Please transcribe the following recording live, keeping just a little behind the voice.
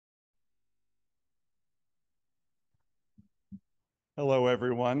Hello,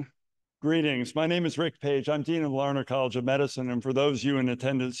 everyone. Greetings. My name is Rick Page. I'm Dean of the Larner College of Medicine. And for those of you in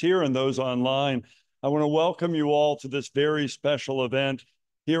attendance here and those online, I want to welcome you all to this very special event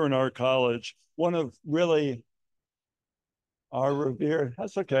here in our college. One of really our revered,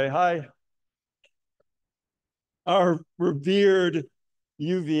 that's okay, hi. Our revered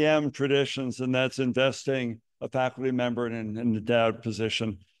UVM traditions, and that's investing a faculty member in an endowed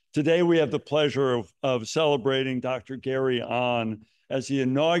position. Today, we have the pleasure of celebrating Dr. Gary Ahn as the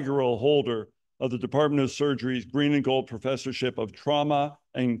inaugural holder of the Department of Surgery's Green and Gold Professorship of Trauma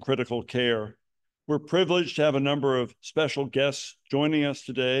and Critical Care. We're privileged to have a number of special guests joining us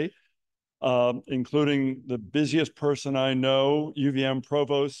today, including the busiest person I know, UVM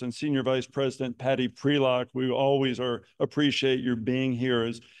Provost and Senior Vice President Patty Prelock. We always appreciate your being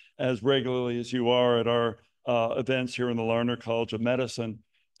here as regularly as you are at our events here in the Larner College of Medicine.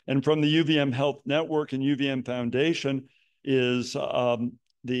 And from the UVM Health Network and UVM Foundation is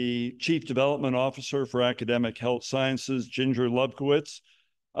the Chief Development Officer for Academic Health Sciences, Ginger Lubkowitz.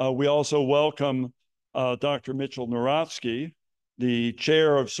 We also welcome Dr. Mitchell Narotsky, the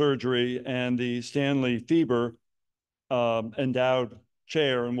Chair of Surgery and the Stanley Fieber Endowed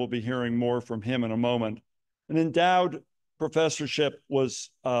Chair, and we'll be hearing more from him in a moment. An endowed professorship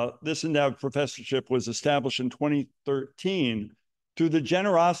this endowed professorship was established in 2013 through the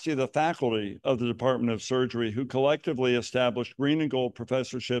generosity of the faculty of the Department of Surgery, who collectively established green and gold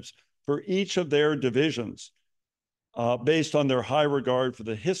professorships for each of their divisions based on their high regard for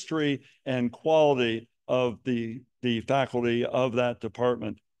the history and quality of the faculty of that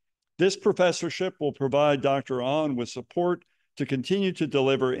department. This professorship will provide Dr. Ahn with support to continue to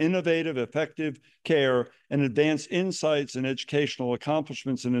deliver innovative, effective care and advance insights and educational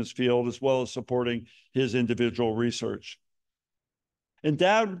accomplishments in his field, as well as supporting his individual research.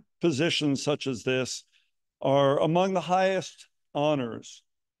 Endowed positions such as this are among the highest honors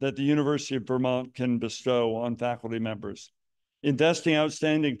that the University of Vermont can bestow on faculty members. Investing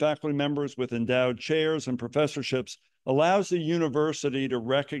outstanding faculty members with endowed chairs and professorships allows the university to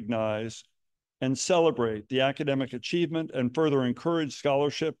recognize and celebrate the academic achievement and further encourage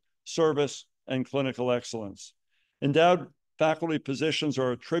scholarship, service, and clinical excellence. Endowed faculty positions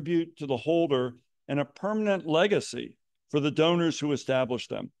are a tribute to the holder and a permanent legacy for the donors who established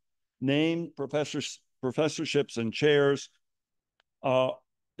them. Named professorships and chairs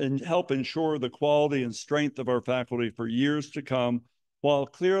and help ensure the quality and strength of our faculty for years to come, while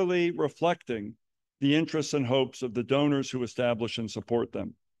clearly reflecting the interests and hopes of the donors who establish and support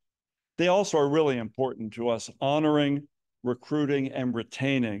them. They also are really important to us, honoring, recruiting, and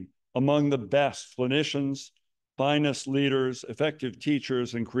retaining among the best clinicians, finest leaders, effective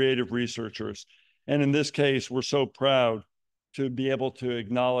teachers, and creative researchers. And in this case, we're so proud to be able to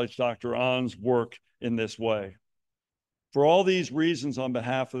acknowledge Dr. Ahn's work in this way. For all these reasons, on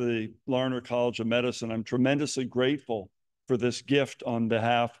behalf of the Larner College of Medicine, I'm tremendously grateful for this gift on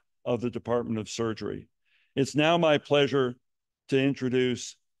behalf of the Department of Surgery. It's now my pleasure to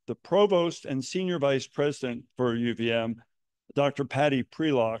introduce the Provost and Senior Vice President for UVM, Dr. Patty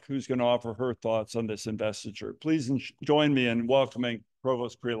Prelock, who's going to offer her thoughts on this investiture. Please join me in welcoming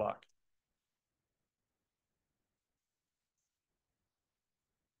Provost Prelock.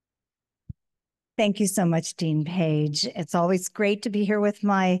 Thank you so much, Dean Page. It's always great to be here with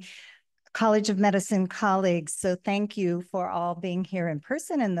my College of Medicine colleagues. So thank you for all being here in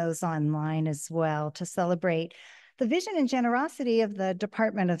person and those online as well to celebrate the vision and generosity of the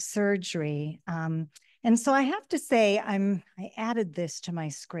Department of Surgery. And so I have to say, I added this to my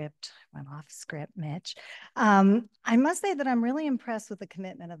script. Went off script, Mitch. I must say that I'm really impressed with the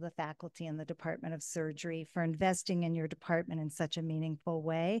commitment of the faculty in the Department of Surgery for investing in your department in such a meaningful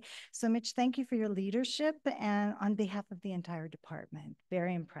way. So Mitch, thank you for your leadership and on behalf of the entire department.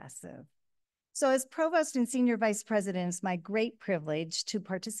 Very impressive. So as Provost and Senior Vice President, it's my great privilege to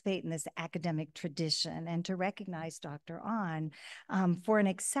participate in this academic tradition and to recognize Dr. Ahn for an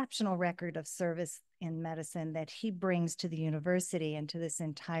exceptional record of service in medicine that he brings to the university and to this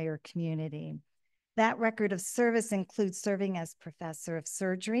entire community. That record of service includes serving as Professor of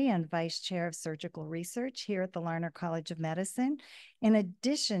Surgery and Vice Chair of Surgical Research here at the Larner College of Medicine. In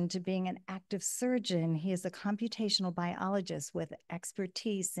addition to being an active surgeon, he is a computational biologist with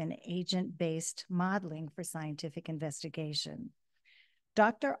expertise in agent-based modeling for scientific investigation.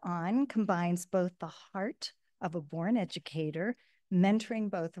 Dr. Ahn combines both the heart of a born educator,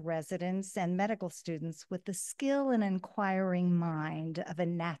 mentoring both residents and medical students, with the skill and inquiring mind of a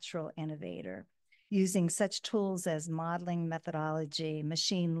natural innovator, using such tools as modeling methodology,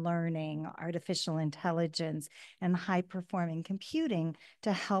 machine learning, artificial intelligence, and high-performing computing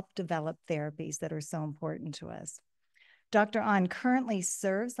to help develop therapies that are so important to us. Dr. Ahn currently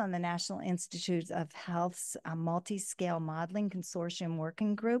serves on the National Institute of Health's Multi-Scale Modeling Consortium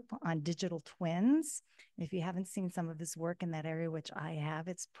Working Group on digital twins. If you haven't seen some of his work in that area, which I have,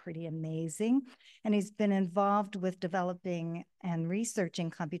 it's pretty amazing. And he's been involved with developing and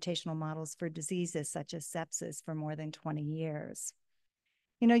researching computational models for diseases such as sepsis for more than 20 years.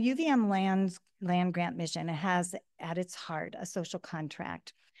 You know, UVM land grant mission has at its heart a social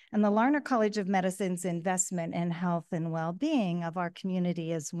contract. And the Larner College of Medicine's investment in health and well-being of our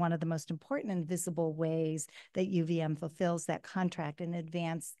community is one of the most important and visible ways that UVM fulfills that contract and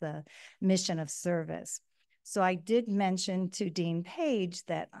advance the mission of service. So I did mention to Dean Page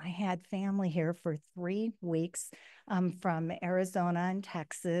that I had family here for 3 weeks from Arizona and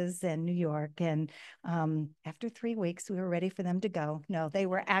Texas and New York. And after 3 weeks, we were ready for them to go. No, they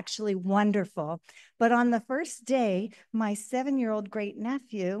were actually wonderful. But on the first day, my 7-year-old great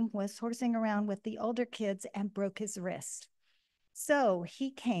nephew was horsing around with the older kids and broke his wrist. So he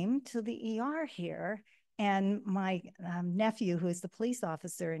came to the ER here, and my nephew, who is the police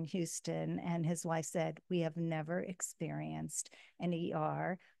officer in Houston, and his wife said, we have never experienced an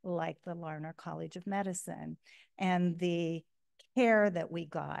ER like the Larner College of Medicine. And the care that we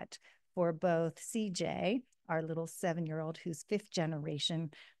got for both CJ, our little 7-year-old who's 5th generation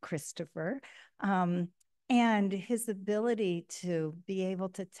Christopher, and his ability to be able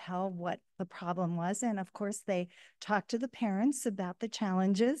to tell what the problem was. And of course, they talked to the parents about the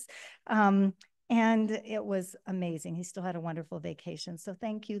challenges. And it was amazing. He still had a wonderful vacation. So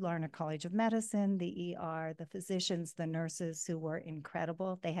thank you, Larner College of Medicine, the ER, the physicians, the nurses who were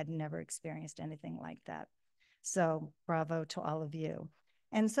incredible. They had never experienced anything like that. So bravo to all of you.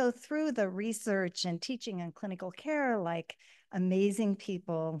 And so through the research and teaching and clinical care, like amazing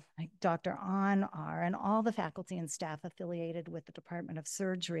people like Dr. Ahn are, and all the faculty and staff affiliated with the Department of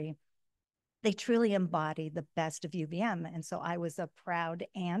Surgery, they truly embody the best of UVM. And so I was a proud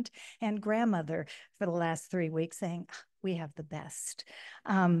aunt and grandmother for the last 3 weeks saying, we have the best.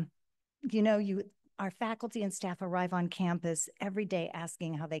 You know, our faculty and staff arrive on campus every day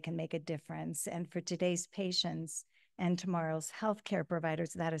asking how they can make a difference. And for today's patients and tomorrow's healthcare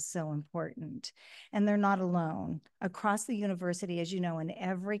providers, that is so important. And they're not alone. Across the university, as you know, in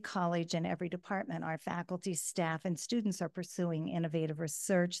every college and every department, our faculty, staff, and students are pursuing innovative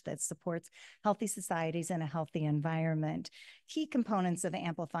research that supports healthy societies and a healthy environment. Key components of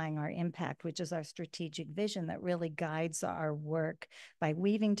amplifying our impact, which is our strategic vision that really guides our work by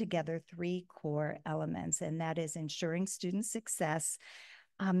weaving together 3 core elements, and that is ensuring student success,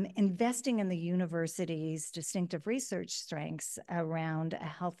 investing in the university's distinctive research strengths around a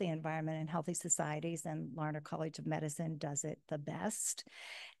healthy environment and healthy societies, and Larner College of Medicine does it the best,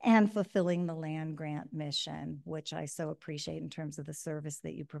 and fulfilling the land grant mission, which I so appreciate in terms of the service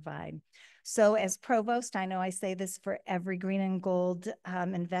that you provide. So as provost, I know I say this for every green and gold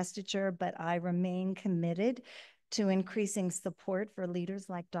investiture, but I remain committed to increasing support for leaders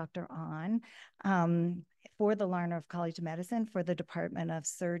like Dr. Ahn, for the Larner College of Medicine, for the Department of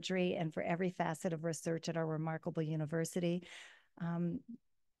Surgery, and for every facet of research at our remarkable university.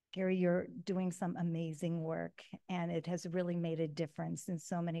 Gary, you're doing some amazing work, and it has really made a difference in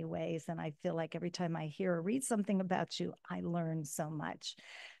so many ways. And I feel like every time I hear or read something about you, I learn so much.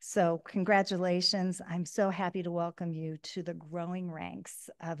 So congratulations. I'm so happy to welcome you to the growing ranks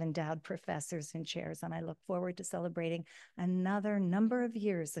of endowed professors and chairs. And I look forward to celebrating another number of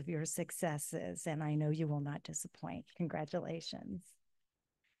years of your successes. And I know you will not disappoint. Congratulations.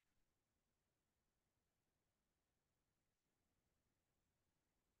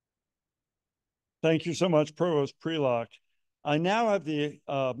 Thank you so much, Provost Prelock. I now have the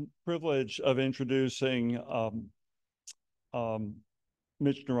privilege of introducing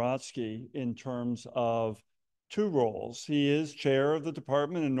Mitch Narodsky in terms of 2 roles. He is chair of the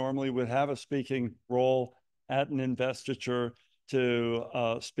department and normally would have a speaking role at an investiture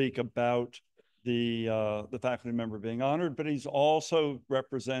to speak about the faculty member being honored, but he's also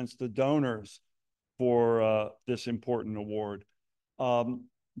represents the donors for this important award.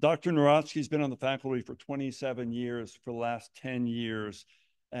 Dr. Narodsky's been on the faculty for 27 years, for the last 10 years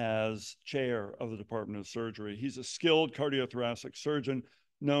as chair of the Department of Surgery. He's a skilled cardiothoracic surgeon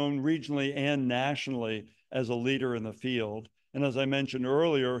known regionally and nationally as a leader in the field. And as I mentioned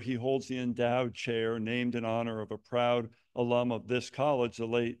earlier, he holds the endowed chair named in honor of a proud alum of this college, the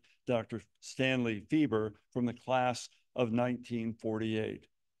late Dr. Stanley Fieber from the class of 1948.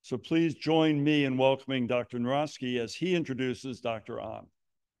 So please join me in welcoming Dr. Narodsky as he introduces Dr. Ahn.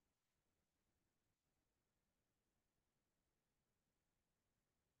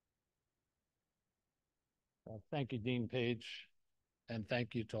 Thank you, Dean Page, and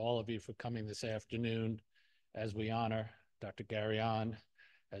thank you to all of you for coming this afternoon as we honor Dr. Gary Ahn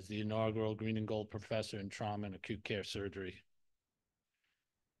as the inaugural Green and Gold Professor in Trauma and Acute Care Surgery.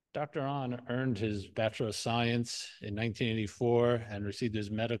 Dr. Ahn earned his Bachelor of Science in 1984 and received his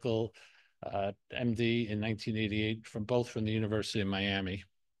medical MD in 1988 from the University of Miami.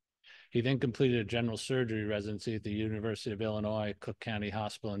 He then completed a general surgery residency at the University of Illinois Cook County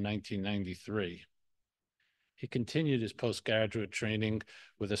Hospital in 1993. He continued his postgraduate training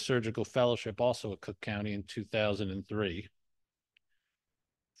with a surgical fellowship also at Cook County in 2003.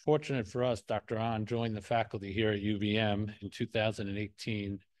 Fortunate for us, Dr. Ahn joined the faculty here at UVM in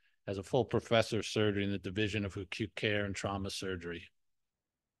 2018 as a full professor of surgery in the Division of Acute Care and Trauma Surgery.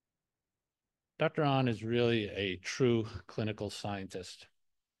 Dr. Ahn is really a true clinical scientist.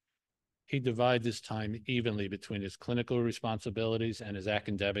 He divides his time evenly between his clinical responsibilities and his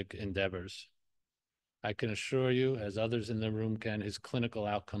academic endeavors. I can assure you, as others in the room can, his clinical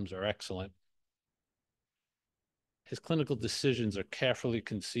outcomes are excellent. His clinical decisions are carefully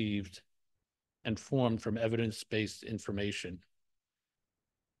conceived and formed from evidence-based information.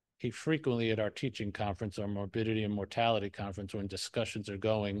 He frequently at our teaching conference, our morbidity and mortality conference, when discussions are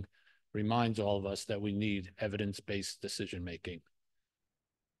going, reminds all of us that we need evidence-based decision-making.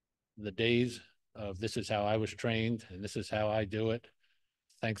 The days of this is how I was trained and this is how I do it,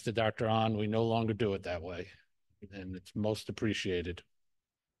 thanks to Dr. Ahn, we no longer do it that way, and it's most appreciated.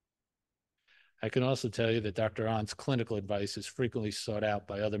 I can also tell you that Dr. Ahn's clinical advice is frequently sought out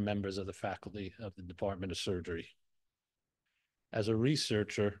by other members of the faculty of the Department of Surgery. As a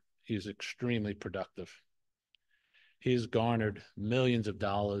researcher, he is extremely productive. He has garnered millions of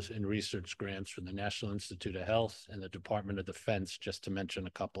dollars in research grants from the National Institute of Health and the Department of Defense, just to mention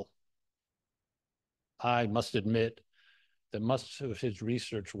a couple. I must admit that much of his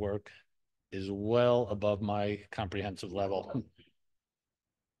research work is well above my comprehensive level.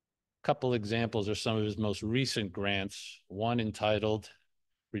 Couple examples are some of his most recent grants, one entitled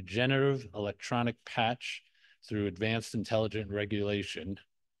Regenerative Electronic Patch Through Advanced Intelligent Regulation,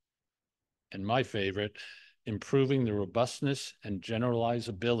 and my favorite, Improving the Robustness and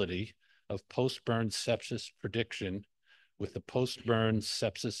Generalizability of Post-Burn Sepsis Prediction with the Post-Burn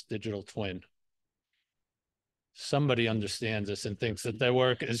Sepsis Digital Twin. Somebody understands this and thinks that their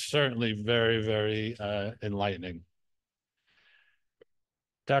work is certainly very, very enlightening.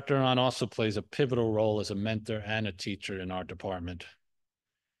 Dr. Ahn also plays a pivotal role as a mentor and a teacher in our department.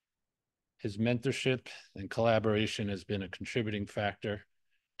 His mentorship and collaboration has been a contributing factor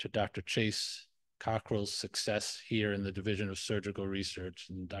to Dr. Chase Cockrell's success here in the Division of Surgical Research,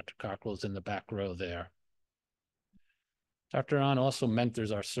 and Dr. Cockrell's in the back row there. Dr. Ahn also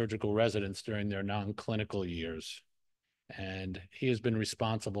mentors our surgical residents during their non-clinical years, and he has been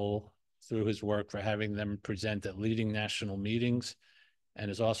responsible through his work for having them present at leading national meetings and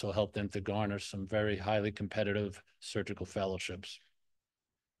has also helped them to garner some very highly competitive surgical fellowships.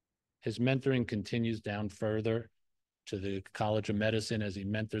 His mentoring continues down further to the College of Medicine as he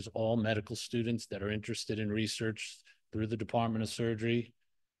mentors all medical students that are interested in research through the Department of Surgery.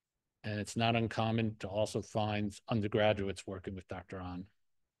 And it's not uncommon to also find undergraduates working with Dr. Ahn.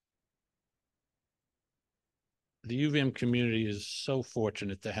 The UVM community is so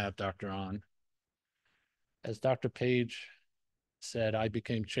fortunate to have Dr. Ahn. As Dr. Page said, I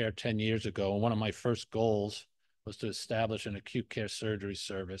became chair 10 years ago, and one of my first goals was to establish an acute care surgery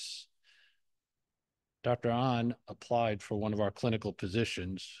service. Dr. Ahn applied for one of our clinical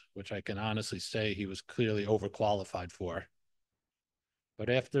positions, which I can honestly say he was clearly overqualified for. But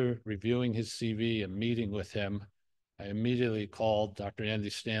after reviewing his CV and meeting with him, I immediately called Dr.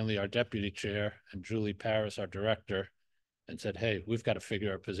 Andy Stanley, our deputy chair, and Julie Paris, our director, and said, hey, we've got to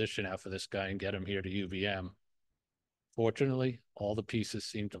figure a position out for this guy and get him here to UVM. Fortunately, all the pieces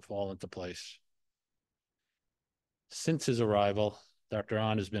seemed to fall into place. Since his arrival, Dr.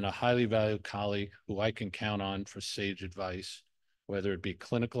 Ahn has been a highly valued colleague who I can count on for sage advice, whether it be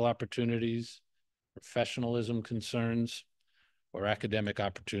clinical opportunities, professionalism concerns, or academic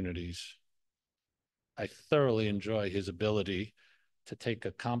opportunities. I thoroughly enjoy his ability to take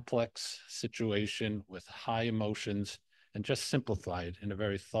a complex situation with high emotions and just simplify it in a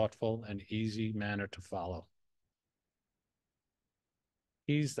very thoughtful and easy manner to follow.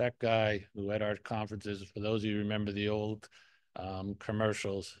 He's that guy who at our conferences, for those of you who remember the old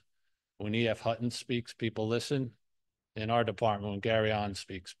commercials, when E.F. Hutton speaks, people listen. In our department, when Gary Ahn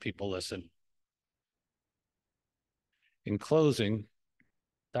speaks, people listen. In closing,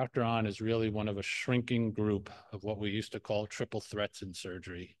 Dr. Ahn is really one of a shrinking group of what we used to call triple threats in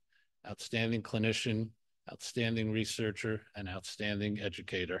surgery: outstanding clinician, outstanding researcher, and outstanding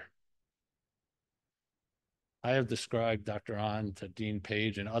educator. I have described Dr. Ahn to Dean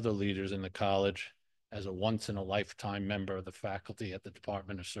Page and other leaders in the college as a once-in-a-lifetime member of the faculty at the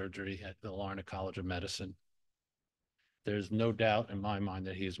Department of Surgery at the Larner College of Medicine. There's no doubt in my mind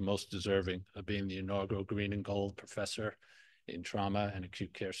that he is most deserving of being the inaugural Green and Gold Professor in Trauma and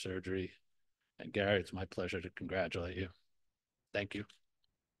Acute Care Surgery. And Gary, it's my pleasure to congratulate you. Thank you.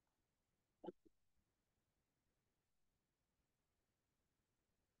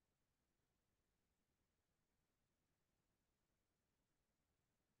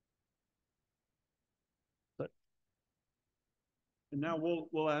 And now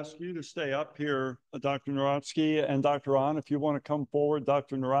we'll ask you to stay up here, Dr. Narotsky and Dr. Ahn. If you want to come forward,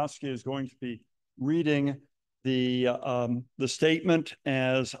 Dr. Narotsky is going to be reading the statement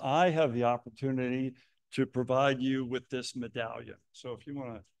as I have the opportunity to provide you with this medallion. So if you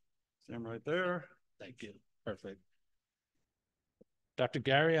want to stand right there. Thank you. Perfect. Dr.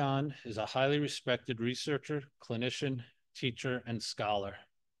 Gary Ahn is a highly respected researcher, clinician, teacher, and scholar.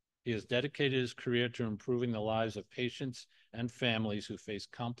 He has dedicated his career to improving the lives of patients and families who face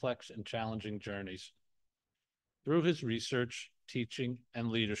complex and challenging journeys. Through his research, teaching, and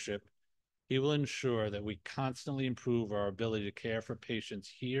leadership, he will ensure that we constantly improve our ability to care for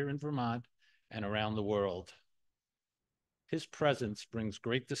patients here in Vermont and around the world. His presence brings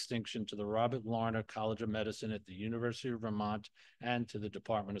great distinction to the Robert Larner College of Medicine at the University of Vermont and to the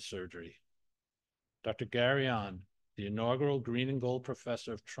Department of Surgery. Dr. Gary Ahn, the inaugural Green and Gold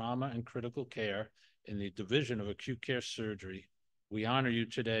Professor of Trauma and Critical Care in the Division of Acute Care Surgery, we honor you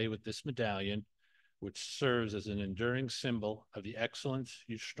today with this medallion, which serves as an enduring symbol of the excellence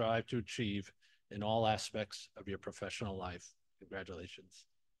you strive to achieve in all aspects of your professional life. Congratulations.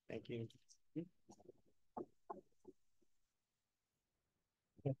 Thank you.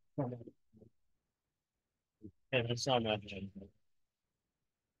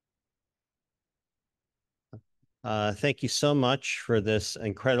 Thank you so much for this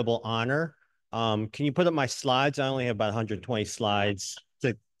incredible honor. Can you put up my slides? I only have about 120 slides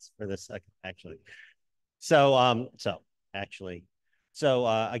for this actually.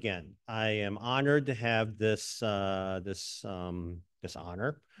 Again, I am honored to have this honor,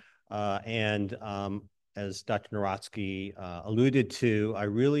 and as Dr. Narotsky alluded to, I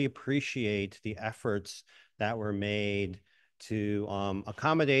really appreciate the efforts that were made to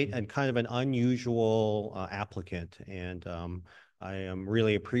accommodate and kind of an unusual applicant. And I am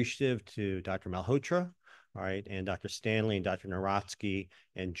really appreciative to Dr. Malhotra, all right, and Dr. Stanley and Dr. Narotsky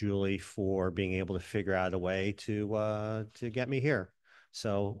and Julie for being able to figure out a way to get me here.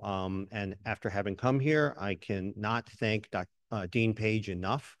 So, and after having come here, I cannot thank Dean Page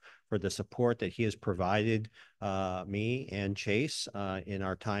enough for the support that he has provided me and Chase in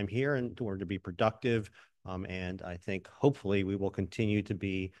our time here in order to be productive. And I think hopefully we will continue to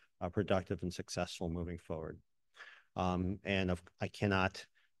be productive and successful moving forward. I cannot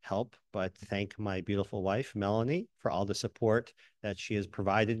help but thank my beautiful wife, Melanie, for all the support that she has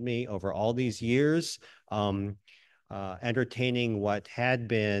provided me over all these years, entertaining what had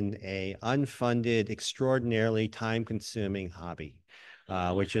been an unfunded, extraordinarily time-consuming hobby,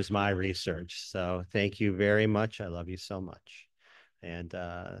 which is my research. So thank you very much. I love you so much. And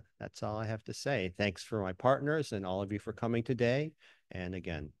that's all I have to say. Thanks for my partners and all of you for coming today. And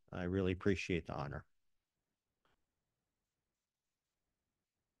again, I really appreciate the honor.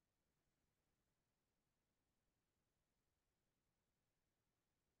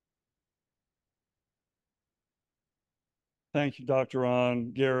 Thank you, Dr.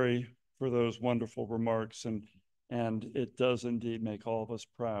 Ahn, Gary, for those wonderful remarks. And it does indeed make all of us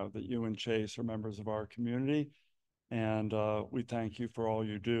proud that you and Chase are members of our community. And we thank you for all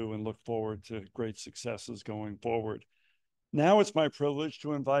you do and look forward to great successes going forward. Now it's my privilege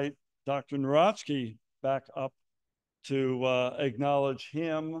to invite Dr. Narotsky back up to acknowledge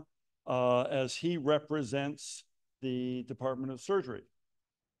him as he represents the Department of Surgery.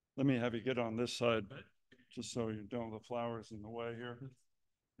 Let me have you get on this side, just so you don't have the flowers in the way here.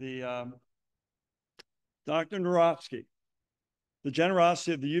 Dr. Narotsky, the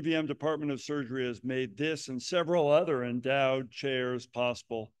generosity of the UVM Department of Surgery has made this and several other endowed chairs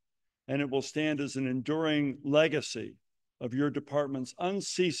possible, and it will stand as an enduring legacy of your department's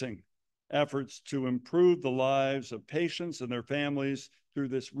unceasing efforts to improve the lives of patients and their families through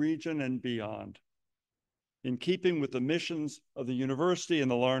this region and beyond. In keeping with the missions of the university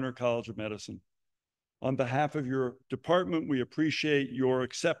and the Larner College of Medicine, on behalf of your department, we appreciate your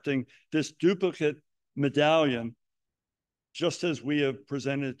accepting this duplicate medallion, just as we have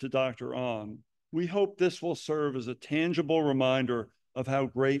presented to Dr. Ahn. We hope this will serve as a tangible reminder of how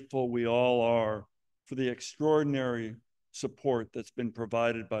grateful we all are for the extraordinary support that's been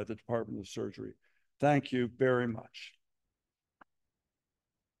provided by the Department of Surgery. Thank you very much.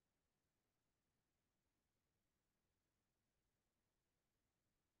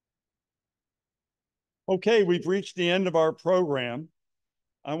 Okay, we've reached the end of our program.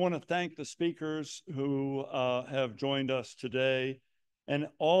 I want to thank the speakers who have joined us today and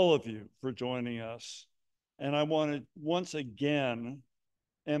all of you for joining us. And I want to once again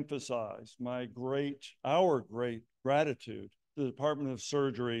emphasize our great gratitude to the Department of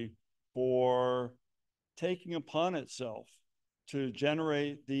Surgery for taking upon itself to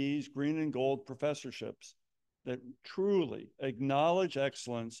generate these green and gold professorships that truly acknowledge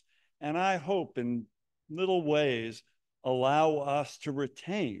excellence, and I hope in little ways allow us to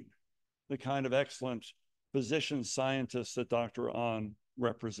retain the kind of excellent physician scientists that Dr. Ahn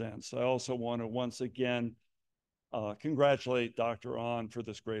represents. I also want to once again congratulate Dr. Ahn for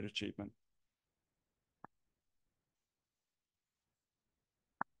this great achievement.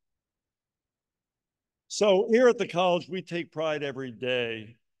 So here at the college, we take pride every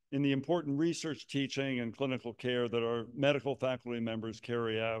day in the important research, teaching, and clinical care that our medical faculty members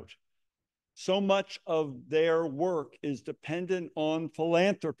carry out. So much of their work is dependent on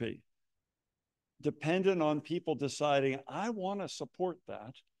philanthropy, dependent on people deciding, I want to support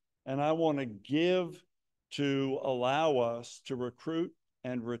that, and I want to give to allow us to recruit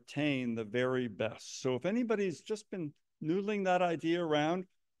and retain the very best. So if anybody's just been noodling that idea around,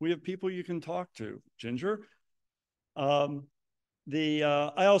 we have people you can talk to. Ginger? I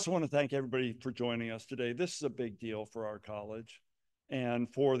also want to thank everybody for joining us today. This is a big deal for our college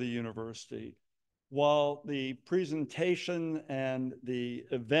and for the university. While the presentation and the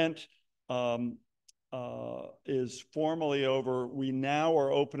event is formally over, we now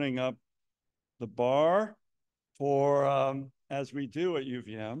are opening up the bar for, as we do at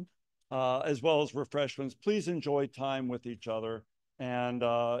UVM, as well as refreshments. Please enjoy time with each other. And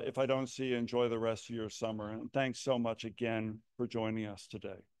if I don't see you, enjoy the rest of your summer. And thanks so much again for joining us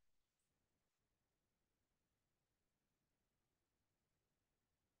today.